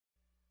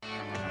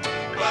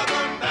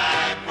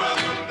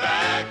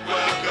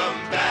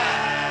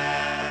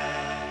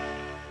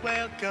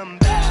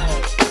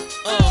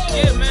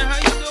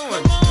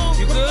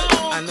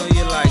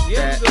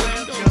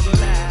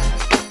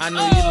I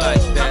know you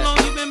like that. How long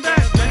you been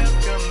back, man?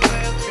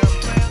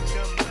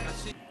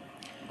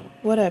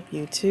 What up,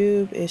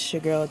 YouTube? It's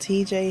your girl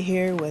TJ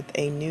here with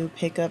a new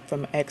pickup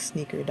from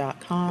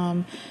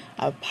Exsneaker.com.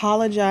 I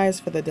apologize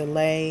for the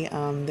delay.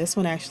 This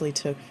one actually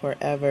took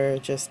forever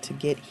just to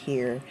get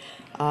here.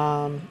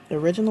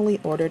 Originally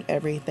ordered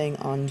everything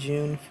on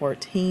June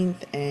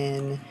 14th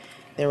and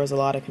there was a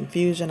lot of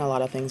confusion. A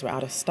lot of things were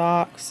out of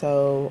stock,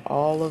 so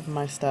all of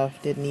my stuff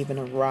didn't even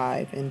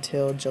arrive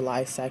until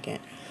July 2nd.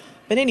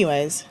 But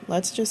anyways,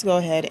 let's just go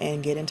ahead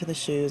and get into the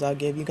shoes. I'll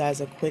give you guys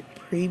a quick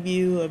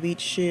preview of each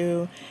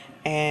shoe,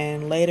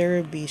 and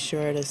later be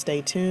sure to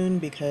stay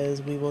tuned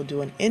because we will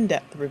do an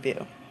in-depth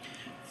review.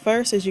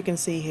 First, as you can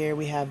see here,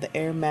 we have the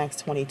Air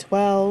Max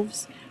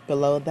 2012s.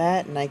 Below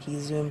that, Nike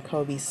Zoom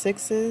Kobe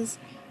 6s.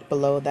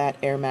 Below that,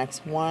 Air Max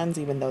 1s,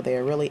 even though they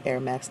are really Air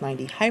Max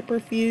 90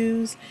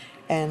 Hyperfuse.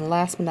 And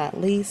last but not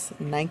least,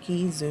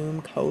 Nike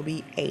Zoom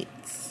Kobe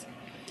 8s.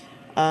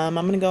 I'm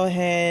going to go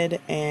ahead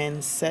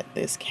and set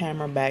this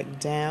camera back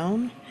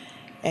down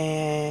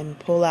and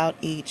pull out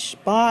each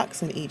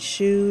box and each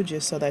shoe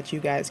just so that you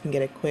guys can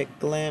get a quick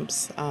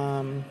glimpse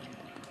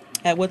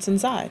at what's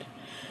inside.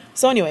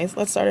 So anyways,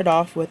 let's start it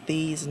off with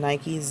these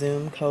Nike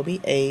Zoom Kobe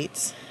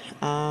 8s.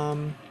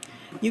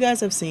 You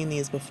guys have seen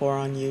these before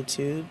on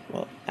YouTube.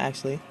 Well,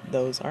 actually,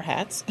 those are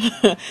hats.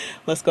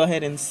 Let's go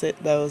ahead and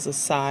set those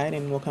aside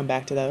and we'll come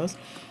back to those.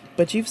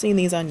 But you've seen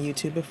these on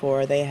YouTube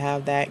before. They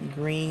have that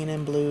green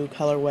and blue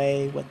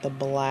colorway with the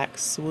black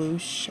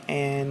swoosh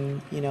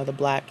and, you know, the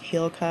black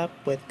heel cup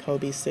with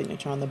Kobe's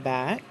signature on the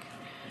back.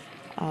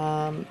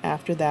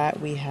 After that,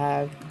 we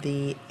have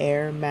the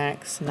Air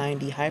Max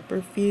 90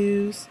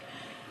 Hyperfuse.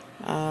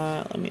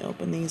 Let me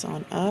open these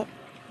on up.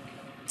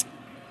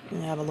 We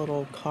have a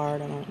little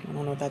card. I don't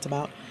know what that's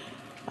about.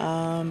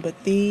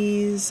 But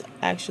these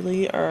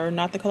actually are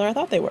not the color I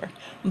thought they were.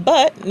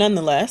 But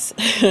nonetheless,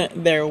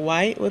 they're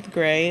white with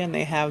gray and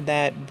they have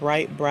that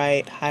bright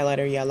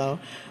highlighter yellow,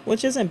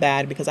 which isn't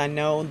bad because I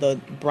know the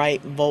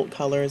bright Volt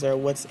colors are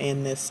what's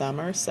in this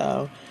summer.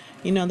 So,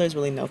 you know, there's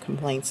really no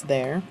complaints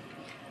there.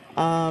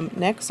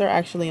 Next are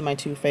actually my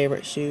two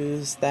favorite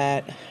shoes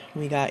that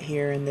we got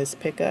here in this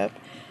pickup.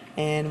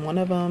 And one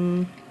of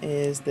them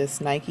is this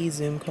Nike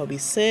Zoom Kobe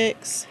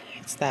 6.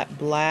 It's that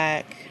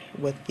black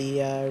with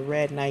the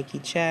red Nike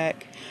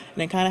check,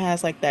 and it kind of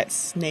has like that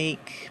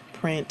snake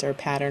print or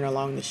pattern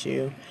along the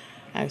shoe.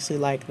 I actually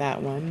like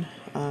that one.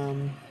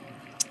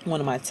 One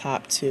of my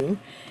top two.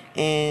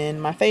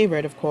 And my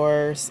favorite, of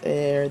course,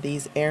 are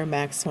these Air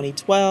Max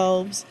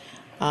 2012s.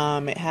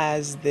 It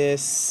has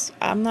this,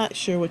 I'm not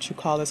sure what you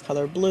call this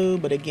color, blue,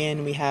 but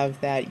again we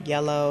have that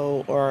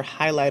yellow or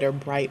highlighter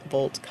bright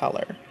Volt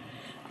color.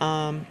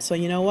 So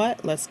you know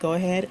what, let's go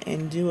ahead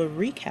and do a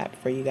recap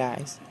for you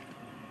guys.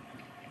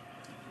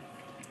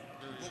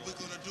 What we're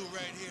gonna do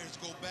right here is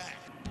go back.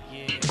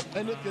 Yeah.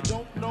 And if you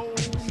don't know,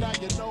 now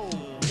you know.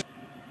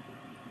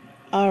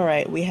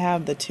 Alright, we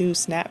have the two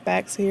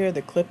snapbacks here,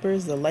 the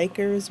Clippers, the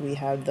Lakers. We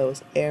have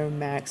those Air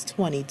Max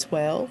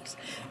 2012s.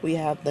 We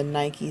have the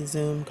Nike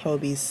Zoom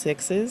Kobe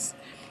 6s.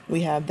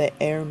 We have the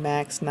Air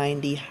Max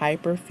 90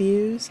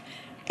 Hyperfuse.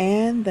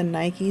 And the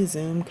Nike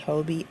Zoom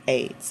Kobe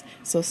 8s.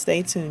 So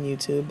stay tuned,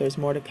 YouTube. There's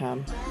more to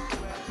come.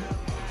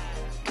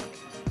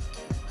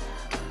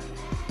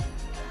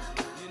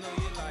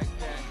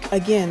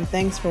 Again,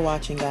 thanks for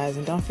watching, guys,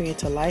 and don't forget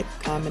to like,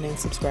 comment, and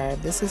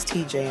subscribe. This is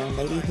TJ on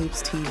Lady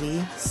Hoops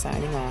TV,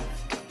 signing off.